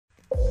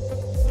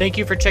Thank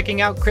you for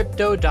checking out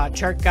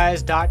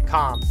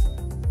crypto.chartguys.com,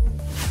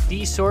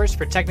 the source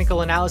for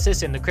technical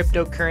analysis in the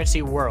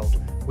cryptocurrency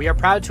world. We are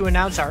proud to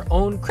announce our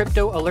own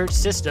crypto alert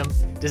system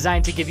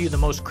designed to give you the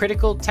most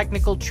critical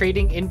technical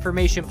trading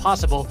information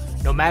possible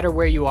no matter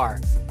where you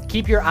are.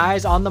 Keep your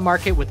eyes on the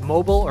market with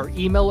mobile or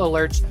email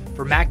alerts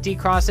for MACD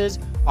crosses,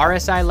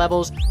 RSI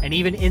levels, and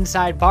even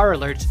inside bar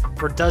alerts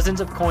for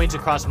dozens of coins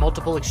across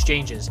multiple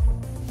exchanges.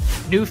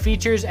 New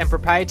features and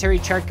proprietary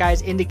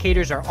ChartGuys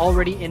indicators are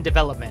already in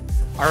development.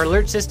 Our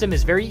alert system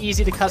is very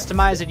easy to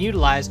customize and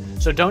utilize,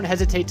 so don't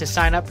hesitate to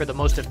sign up for the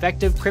most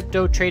effective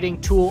crypto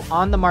trading tool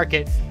on the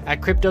market at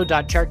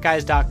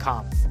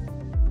crypto.chartguys.com.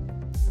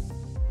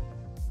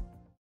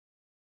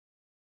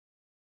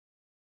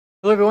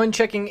 Hello everyone,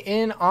 checking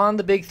in on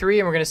the big three,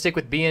 and we're going to stick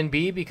with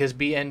BNB because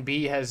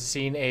BNB has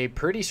seen a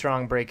pretty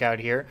strong breakout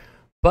here.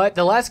 But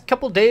the last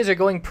couple days are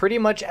going pretty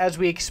much as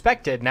we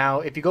expected. Now,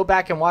 if you go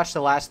back and watch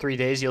the last 3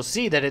 days, you'll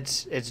see that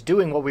it's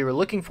doing what we were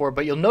looking for.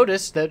 But you'll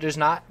notice that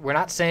we're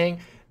not saying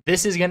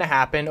this is going to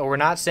happen, or we're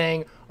not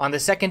saying on the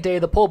second day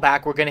of the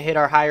pullback we're going to hit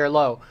our high or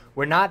low.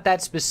 We're not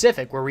that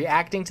specific. We're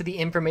reacting to the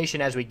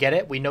information as we get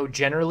it. We know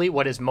generally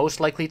what is most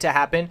likely to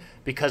happen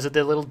because of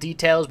the little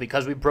details.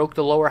 Because we broke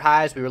the lower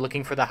highs, we were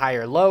looking for the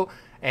higher low,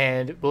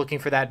 and we're looking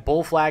for that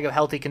bull flag of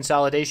healthy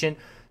consolidation.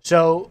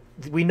 So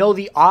we know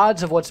the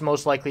odds of what's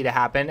most likely to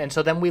happen, and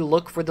so then we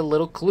look for the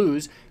little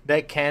clues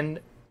that can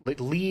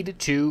lead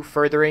to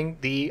furthering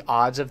the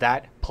odds of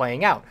that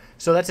playing out.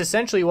 So that's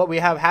essentially what we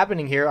have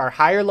happening here. Our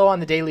higher low on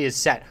the daily is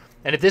set,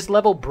 and if this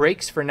level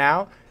breaks for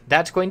now,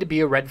 that's going to be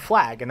a red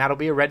flag, and that'll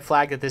be a red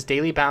flag that this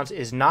daily bounce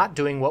is not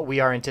doing what we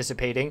are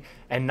anticipating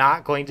and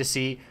not going to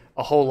see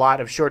a whole lot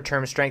of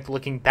short-term strength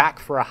looking back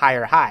for a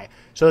higher high.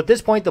 So at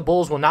this point, the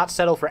bulls will not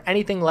settle for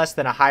anything less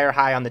than a higher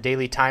high on the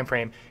daily time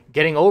frame,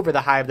 getting over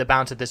the high of the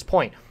bounce at this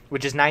point,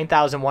 which is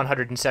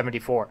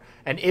 9,174.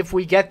 And if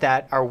we get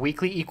that, our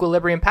weekly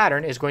equilibrium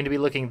pattern is going to be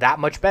looking that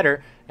much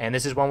better. And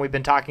this is one we've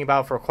been talking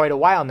about for quite a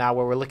while now,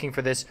 where we're looking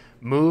for this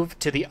move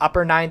to the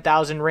upper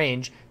 9,000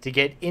 range to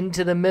get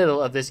into the middle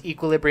of this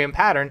equilibrium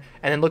pattern,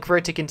 and then look for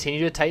it to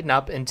continue to tighten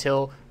up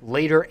until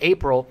later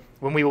April,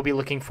 when we will be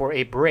looking for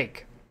a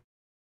break.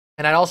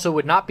 And I also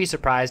would not be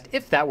surprised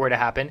if that were to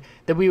happen,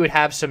 that we would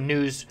have some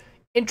news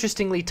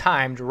interestingly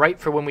timed right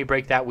for when we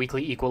break that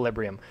weekly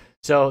equilibrium.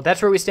 So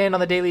that's where we stand on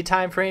the daily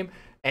time frame,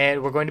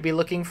 and we're going to be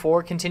looking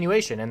for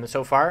continuation. And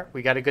so far,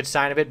 we got a good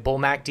sign of it, bull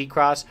MACD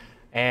cross,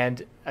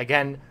 and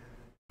again,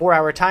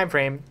 4-hour time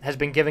frame has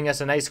been giving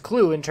us a nice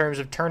clue in terms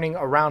of turning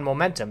around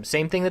momentum.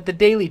 Same thing that the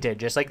daily did,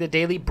 just like the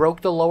daily broke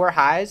the lower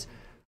highs,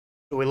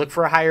 so we look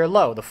for a higher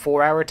low. The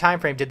 4-hour time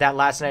frame did that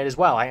last night as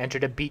well. I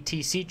entered a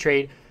BTC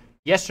trade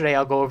yesterday.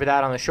 I'll go over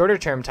that on the shorter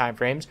term time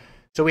frames.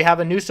 So we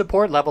have a new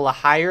support level, a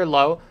higher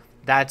low,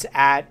 that's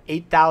at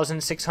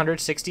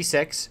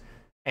 8,666,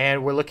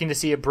 and we're looking to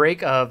see a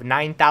break of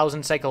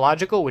 9,000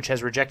 psychological, which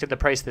has rejected the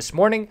price this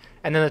morning,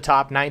 and then the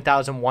top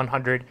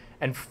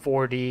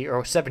 9,140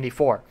 or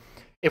 74.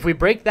 If we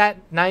break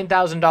that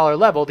 $9,000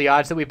 level, the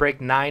odds that we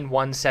break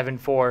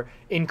 9,174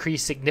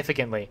 increase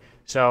significantly.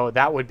 So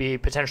that would be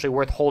potentially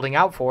worth holding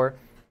out for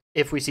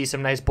if we see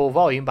some nice bull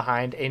volume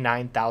behind a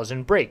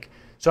 9,000 break.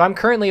 So I'm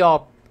currently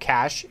all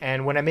cash,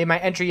 and when I made my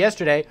entry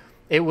yesterday,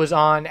 it was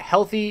on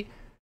healthy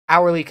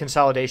hourly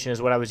consolidation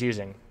is what I was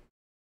using.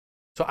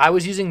 So I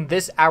was using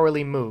this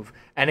hourly move.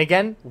 And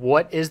again,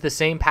 what is the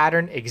same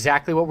pattern?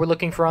 Exactly what we're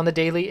looking for on the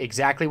daily,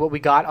 exactly what we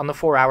got on the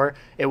 4-hour.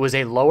 It was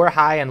a lower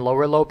high and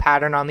lower low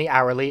pattern on the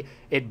hourly.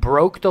 It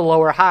broke the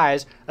lower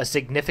highs, a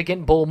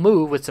significant bull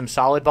move with some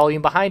solid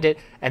volume behind it,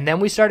 and then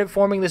we started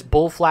forming this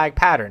bull flag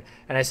pattern.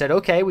 And I said,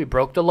 okay, we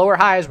broke the lower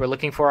highs, we're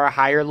looking for our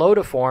higher low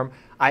to form.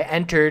 I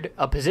entered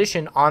a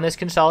position on this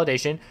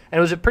consolidation, and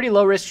it was a pretty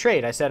low risk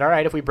trade. I said, all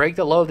right, if we break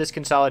the low of this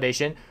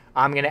consolidation,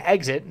 I'm going to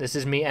exit. This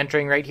is me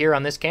entering right here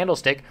on this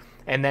candlestick,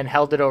 and then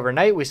held it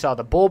overnight. We saw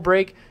the bull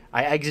break.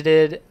 I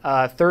exited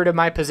a third of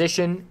my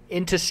position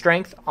into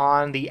strength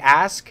on the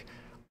ask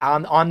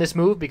on this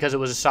move because it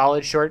was a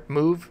solid short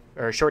move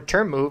or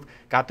short-term move.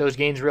 Got those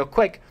gains real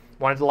quick.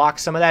 Wanted to lock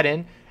some of that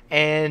in.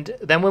 And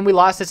then when we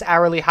lost this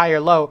hourly higher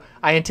low,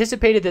 I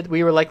anticipated that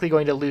we were likely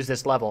going to lose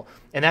this level.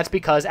 And that's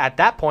because at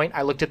that point,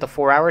 I looked at the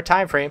 4-hour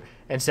time frame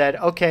and said,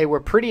 okay,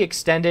 we're pretty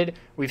extended.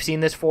 We've seen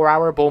this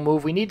 4-hour bull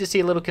move. We need to see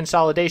a little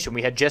consolidation.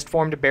 We had just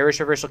formed a bearish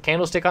reversal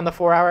candlestick on the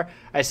 4-hour.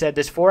 I said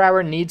this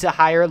 4-hour needs a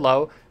higher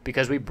low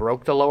because we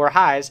broke the lower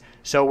highs.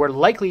 So we're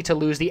likely to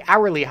lose the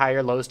hourly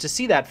higher lows to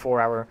see that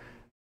 4-hour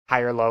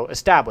higher low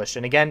established.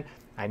 And again,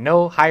 I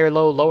know higher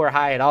low, lower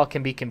high, it all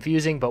can be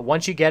confusing, but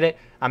once you get it,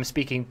 I'm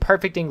speaking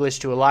perfect English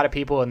to a lot of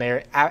people, and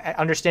they're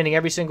understanding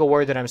every single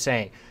word that I'm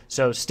saying.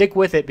 So stick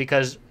with it,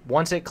 because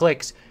once it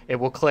clicks, it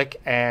will click,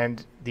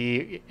 and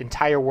the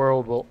entire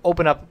world will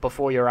open up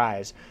before your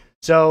eyes.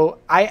 So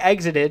I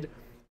exited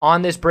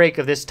on this break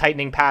of this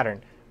tightening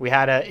pattern. We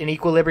had an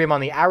equilibrium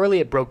on the hourly.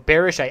 It broke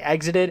bearish. I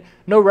exited.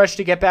 No rush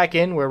to get back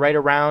in. We're right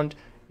around,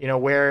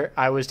 where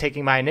I was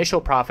taking my initial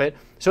profit.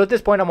 So at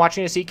this point, I'm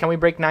watching to see, can we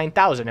break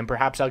 9,000? And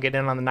perhaps I'll get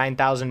in on the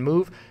 9,000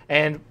 move.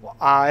 And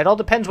it all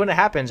depends when it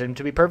happens. And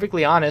to be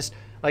perfectly honest,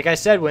 like I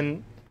said,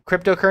 when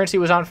cryptocurrency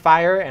was on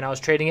fire and I was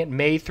trading it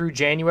May through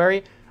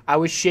January, I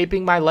was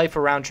shaping my life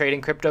around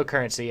trading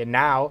cryptocurrency. And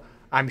now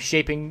I'm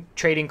shaping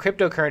trading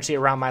cryptocurrency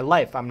around my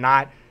life. I'm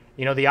not,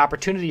 the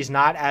opportunity is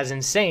not as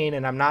insane,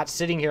 and I'm not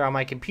sitting here on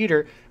my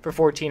computer for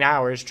 14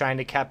 hours trying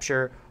to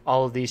capture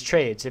all of these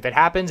trades. If it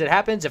happens, it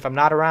happens. If I'm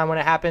not around when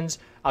it happens,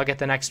 I'll get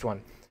the next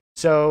one.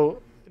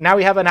 So now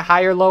we have a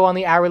higher low on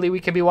the hourly we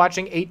can be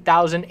watching,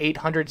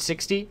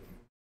 8,860.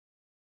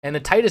 And the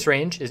tightest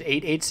range is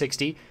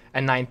 8,860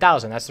 and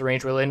 9,000. That's the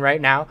range we're in right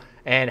now.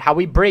 And how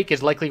we break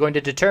is likely going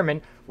to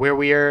determine where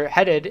we are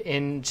headed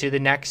into the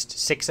next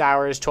 6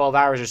 hours, 12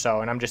 hours or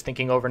so. And I'm just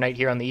thinking overnight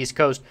here on the East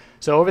Coast.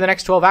 So over the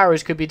next 12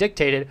 hours could be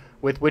dictated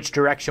with which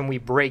direction we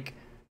break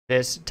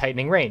this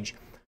tightening range.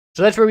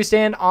 So that's where we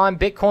stand on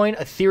Bitcoin,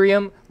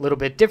 Ethereum, a little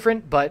bit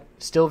different, but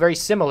still very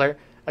similar.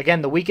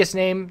 Again, the weakest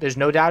name, there's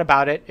no doubt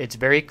about it. It's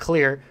very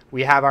clear.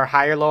 We have our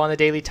higher low on the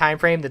daily time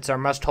frame. That's our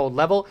must-hold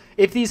level.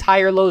 If these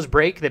higher lows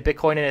break that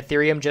Bitcoin and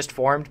Ethereum just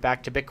formed,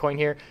 back to Bitcoin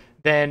here,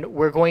 then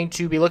we're going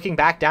to be looking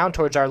back down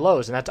towards our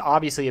lows, and that's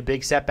obviously a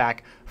big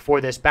setback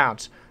for this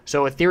bounce.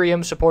 So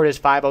Ethereum support is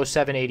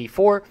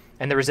 507.84,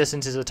 and the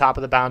resistance is the top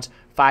of the bounce,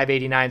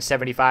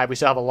 589.75. We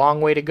still have a long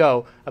way to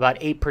go, about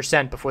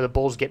 8% before the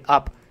bulls get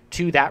up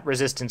to that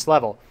resistance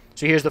level.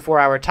 So here's the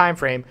 4-hour time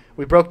frame.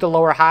 We broke the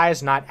lower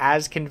highs, not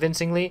as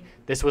convincingly.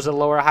 This was a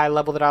lower high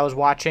level that I was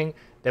watching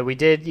that we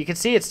did. You can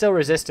see it's still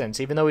resistance,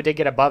 even though we did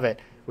get above it.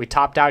 We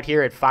topped out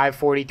here at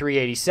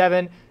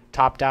 543.87,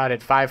 topped out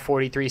at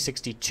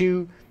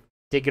 543.62.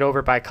 Did get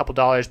over by a couple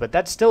dollars, but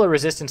that's still a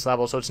resistance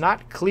level, so it's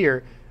not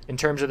clear in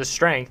terms of the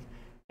strength.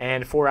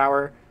 And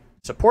 4-hour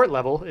support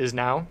level is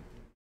now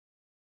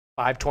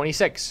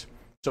 526.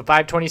 So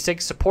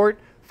 526 support,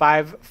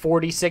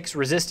 546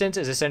 resistance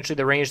is essentially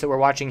the range that we're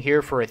watching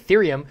here for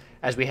Ethereum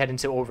as we head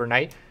into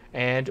overnight.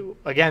 And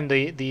again,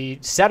 the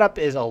setup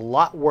is a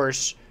lot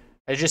worse.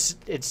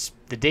 It's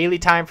the daily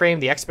time frame.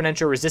 The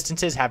exponential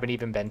resistances haven't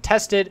even been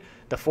tested.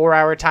 The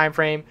 4-hour time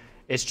frame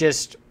is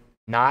just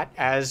not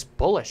as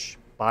bullish,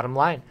 bottom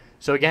line.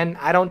 So again,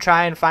 I don't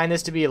try and find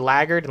this to be a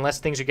laggard unless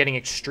things are getting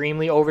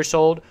extremely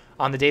oversold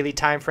on the daily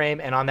time frame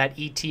and on that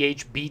ETH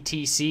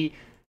BTC.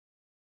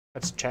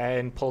 Let's try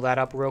and pull that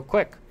up real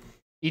quick.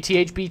 ETH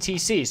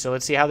BTC. So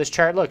let's see how this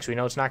chart looks. We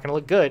know it's not going to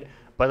look good,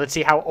 but let's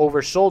see how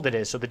oversold it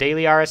is. So the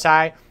daily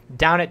RSI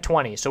down at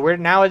 20. So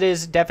now it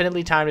is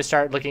definitely time to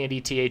start looking at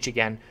ETH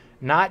again.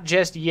 Not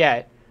just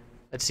yet.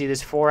 Let's see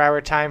this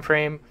 4-hour time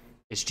frame.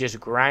 It's just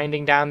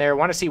grinding down there. I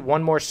want to see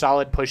one more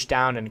solid push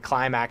down and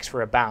climax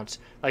for a bounce,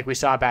 like we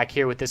saw back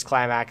here with this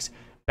climax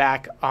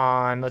back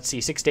on, let's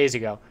see, 6 days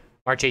ago,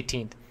 March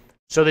 18th.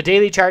 So the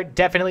daily chart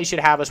definitely should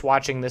have us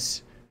watching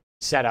this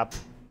setup.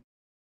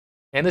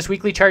 And this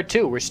weekly chart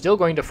too, we're still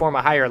going to form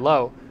a higher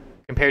low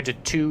compared to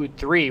 2,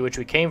 3, which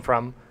we came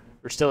from.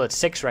 We're still at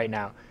 6 right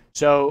now.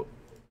 So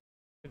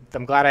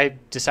I'm glad I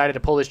decided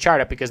to pull this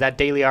chart up because that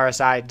daily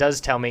RSI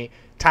does tell me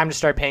time to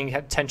start paying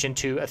attention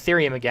to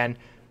Ethereum again.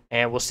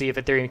 And we'll see if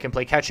Ethereum can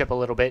play catch up a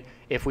little bit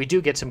if we do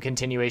get some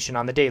continuation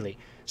on the daily.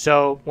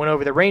 So went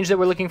over the range that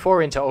we're looking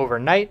for into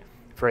overnight.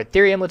 For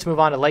Ethereum, let's move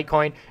on to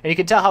Litecoin. And you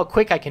can tell how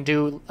quick I can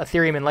do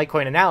Ethereum and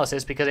Litecoin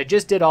analysis because I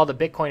just did all the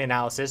Bitcoin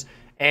analysis.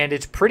 And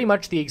it's pretty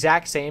much the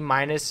exact same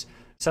minus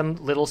some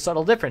little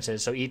subtle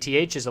differences. So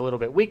ETH is a little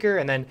bit weaker,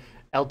 and then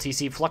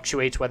LTC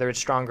fluctuates whether it's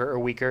stronger or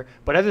weaker.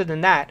 But other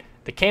than that,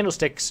 the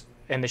candlesticks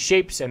and the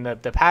shapes and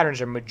the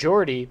patterns are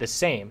majority the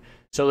same.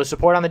 So the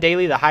support on the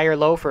daily, the higher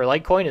low for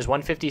Litecoin is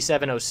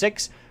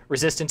 157.06.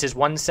 Resistance is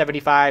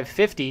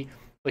 175.50.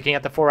 Looking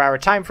at the 4-hour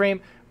time frame,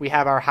 we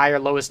have our higher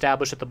low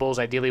established that the bulls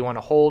ideally want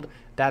to hold.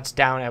 That's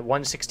down at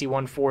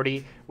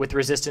 161.40 with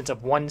resistance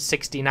of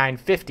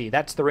 169.50.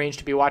 That's the range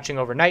to be watching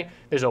overnight.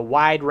 There's a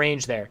wide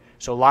range there,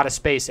 so a lot of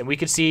space. And we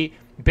could see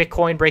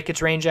Bitcoin break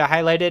its range I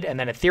highlighted, and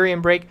then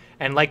Ethereum break,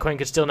 and Litecoin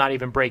could still not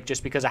even break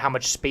just because of how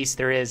much space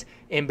there is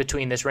in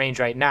between this range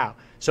right now.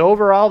 So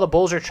overall, the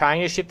bulls are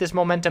trying to shift this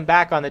momentum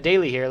back on the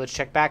daily here. Let's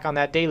check back on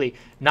that daily.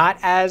 Not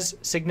as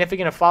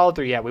significant a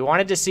follow-through yet. We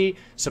wanted to see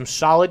some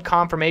solid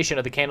confirmation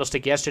of the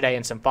candlestick yesterday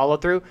and some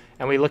follow-through,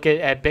 and we look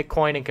at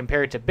Bitcoin and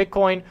compare it to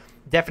Bitcoin.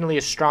 Definitely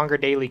a stronger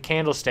daily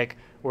candlestick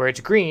where it's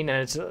green,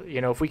 and it's,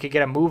 if we could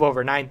get a move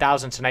over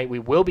 9,000 tonight, we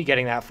will be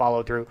getting that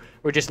follow-through.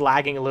 We're just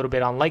lagging a little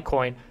bit on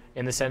Litecoin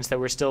in the sense that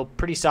we're still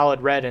pretty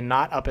solid red and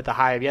not up at the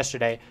high of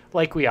yesterday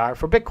like we are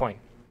for Bitcoin.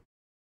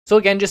 So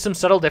again, just some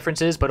subtle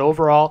differences, but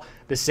overall,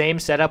 the same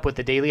setup with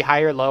the daily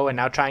higher low and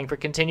now trying for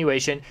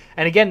continuation.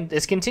 And again,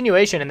 this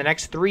continuation in the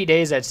next 3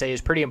 days, I'd say,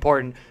 is pretty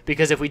important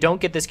because if we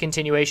don't get this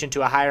continuation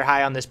to a higher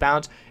high on this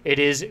bounce, it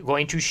is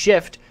going to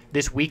shift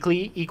this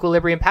weekly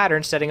equilibrium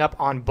pattern setting up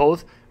on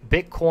both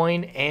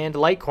Bitcoin and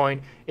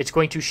Litecoin. It's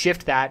going to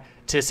shift that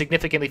to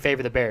significantly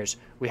favor the bears.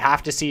 We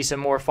have to see some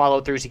more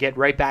follow-throughs to get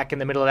right back in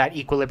the middle of that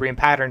equilibrium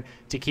pattern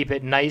to keep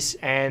it nice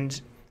and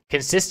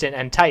consistent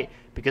and tight.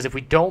 Because if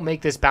we don't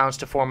make this bounce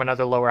to form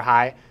another lower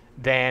high,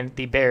 then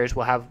the bears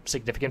will have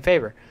significant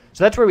favor.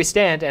 So that's where we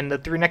stand, and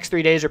the next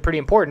 3 days are pretty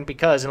important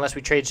because unless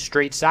we trade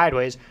straight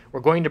sideways, we're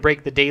going to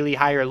break the daily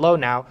high or low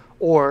now,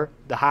 or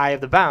the high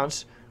of the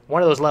bounce.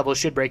 One of those levels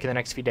should break in the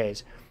next few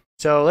days.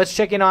 So let's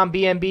check in on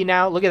BNB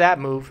now. Look at that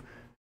move.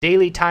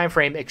 Daily time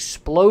frame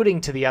exploding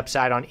to the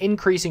upside on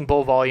increasing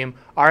bull volume.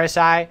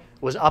 RSI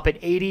was up at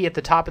 80 at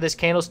the top of this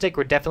candlestick.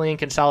 We're definitely in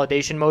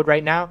consolidation mode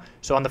right now.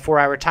 So on the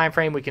 4-hour time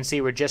frame, we can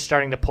see we're just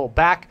starting to pull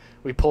back.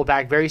 We pulled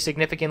back very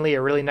significantly,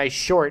 a really nice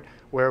short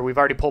where we've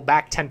already pulled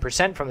back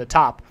 10% from the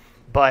top.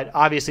 But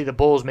obviously the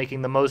bull's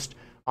making the most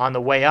on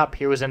the way up.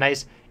 Here was a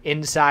nice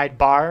inside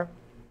bar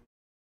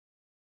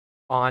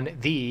on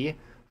the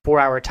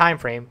 4-hour time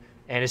frame.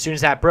 And as soon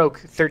as that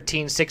broke,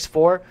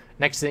 13.64,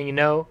 next thing you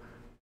know,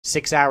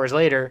 6 hours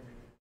later,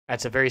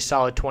 that's a very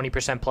solid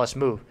 20% plus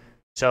move.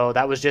 So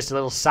that was just a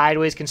little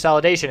sideways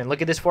consolidation. And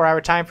look at this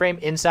 4-hour time frame,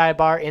 inside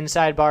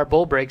bar,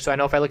 bull break. So I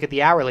know if I look at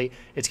the hourly,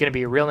 it's going to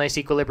be a real nice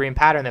equilibrium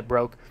pattern that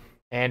broke.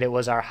 And it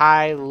was our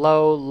high,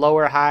 low,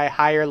 lower high,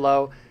 higher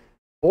low.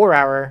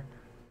 4-hour,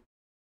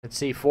 let's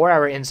see,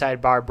 4-hour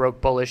inside bar broke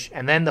bullish,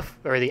 and then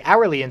the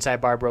hourly inside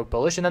bar broke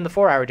bullish, and then the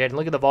 4-hour did. And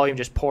look at the volume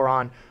just pour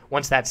on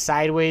once that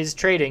sideways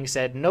trading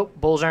said, nope,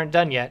 bulls aren't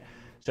done yet.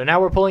 So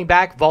now we're pulling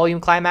back. Volume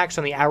climax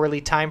on the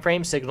hourly time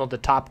frame signaled the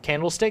top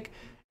candlestick,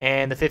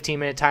 and the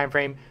 15-minute time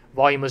frame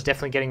volume was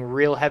definitely getting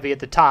real heavy at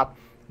the top.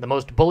 The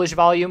most bullish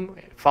volume,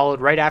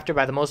 followed right after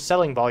by the most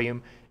selling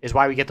volume, is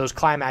why we get those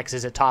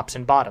climaxes at tops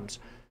and bottoms.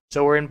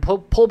 So we're in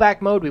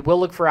pullback mode. We will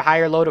look for a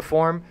higher low to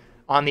form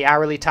on the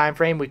hourly time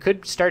frame. We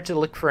could start to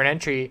look for an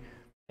entry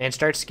and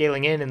start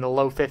scaling in the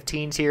low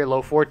 15s here,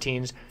 low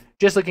 14s,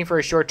 just looking for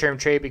a short-term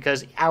trade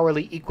because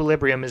hourly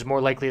equilibrium is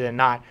more likely than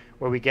not,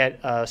 where we get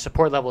a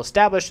support level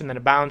established and then a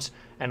bounce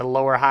and a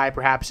lower high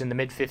perhaps in the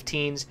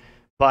mid-15s.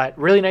 But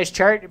really nice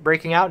chart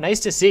breaking out.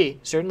 Nice to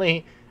see.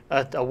 Certainly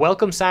a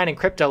welcome sign in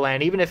crypto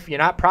land, even if you're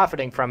not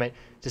profiting from it,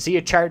 to see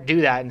a chart do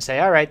that and say,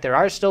 all right, there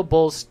are still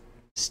bulls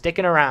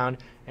sticking around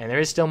and there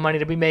is still money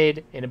to be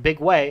made in a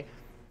big way.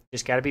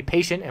 Just got to be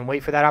patient and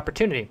wait for that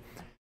opportunity.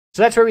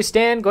 So that's where we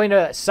stand. Going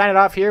to sign it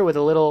off here with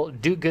a little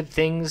do good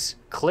things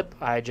clip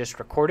I just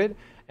recorded,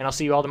 and I'll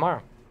see you all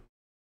tomorrow.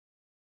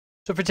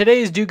 So for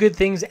today's do good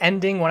things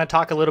ending, I want to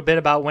talk a little bit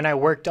about when I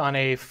worked on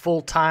a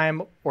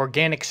full-time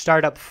organic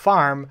startup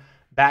farm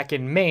back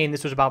in Maine.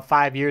 This was about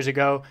 5 years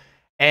ago,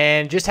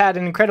 and just had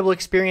an incredible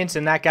experience.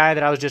 And that guy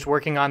that I was just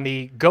working on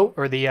the goat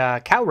or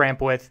the cow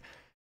ramp with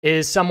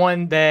is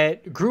someone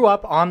that grew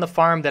up on the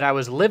farm that I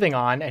was living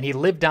on, and he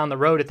lived down the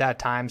road at that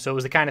time. So it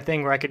was the kind of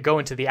thing where I could go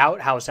into the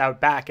outhouse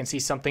out back and see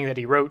something that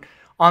he wrote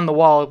on the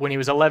wall when he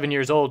was 11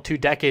 years old 2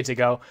 decades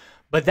ago.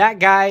 But that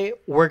guy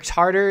works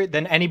harder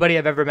than anybody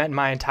I've ever met in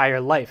my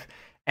entire life.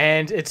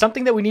 And it's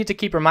something that we need to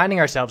keep reminding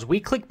ourselves. We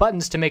click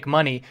buttons to make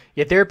money,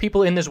 yet there are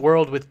people in this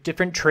world with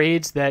different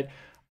trades that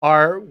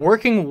are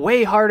working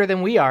way harder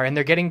than we are, and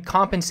they're getting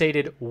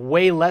compensated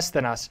way less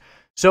than us.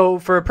 So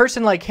for a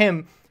person like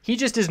him, he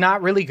just is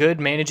not really good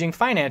managing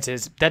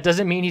finances. That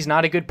doesn't mean he's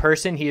not a good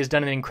person. He has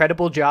done an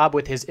incredible job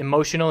with his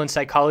emotional and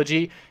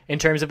psychology in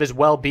terms of his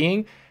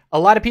well-being. A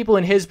lot of people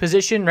in his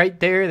position right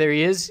there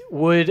he is,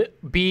 would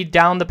be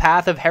down the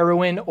path of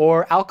heroin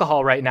or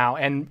alcohol right now.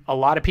 And a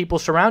lot of people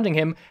surrounding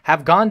him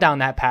have gone down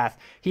that path.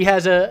 He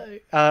has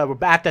at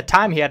the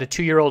time, he had a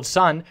 2-year-old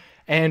son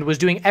and was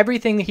doing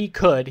everything he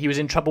could. He was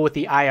in trouble with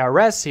the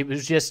IRS. He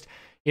was just,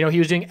 he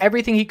was doing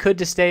everything he could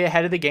to stay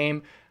ahead of the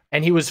game.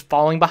 And he was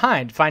falling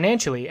behind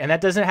financially. And that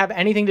doesn't have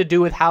anything to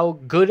do with how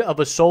good of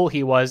a soul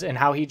he was and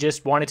how he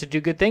just wanted to do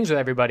good things with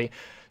everybody.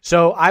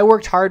 So I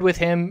worked hard with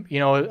him.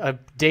 A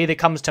day that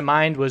comes to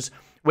mind was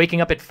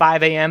waking up at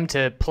 5 a.m.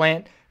 to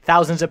plant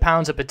thousands of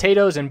pounds of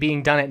potatoes and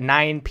being done at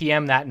 9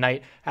 p.m. that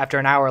night after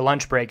an hour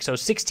lunch break. So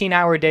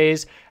 16-hour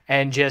days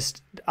and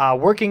just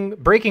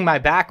breaking my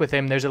back with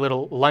him. There's a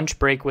little lunch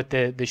break with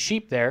the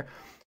sheep there.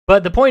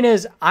 But the point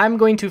is, I'm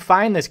going to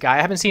find this guy.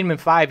 I haven't seen him in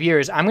 5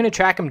 years. I'm going to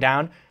track him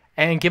down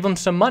and give him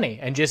some money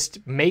and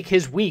just make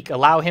his week,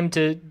 allow him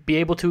to be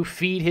able to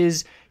feed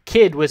his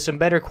kid with some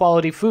better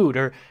quality food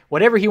or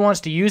whatever he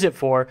wants to use it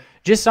for.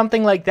 Just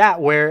something like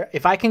that, where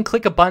if I can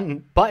click a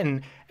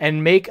button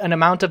and make an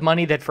amount of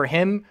money that for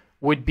him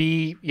would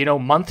be,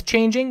 month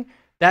changing,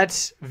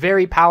 that's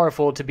very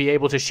powerful to be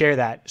able to share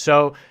that.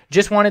 So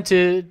just wanted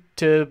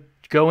to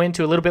go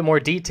into a little bit more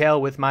detail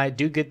with my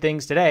do good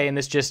things today. And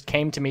this just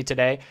came to me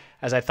today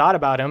as I thought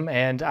about him,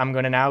 and I'm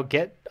going to now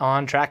get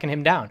on tracking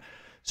him down.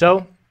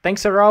 So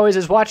thanks for always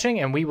as watching,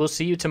 and we will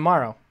see you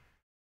tomorrow.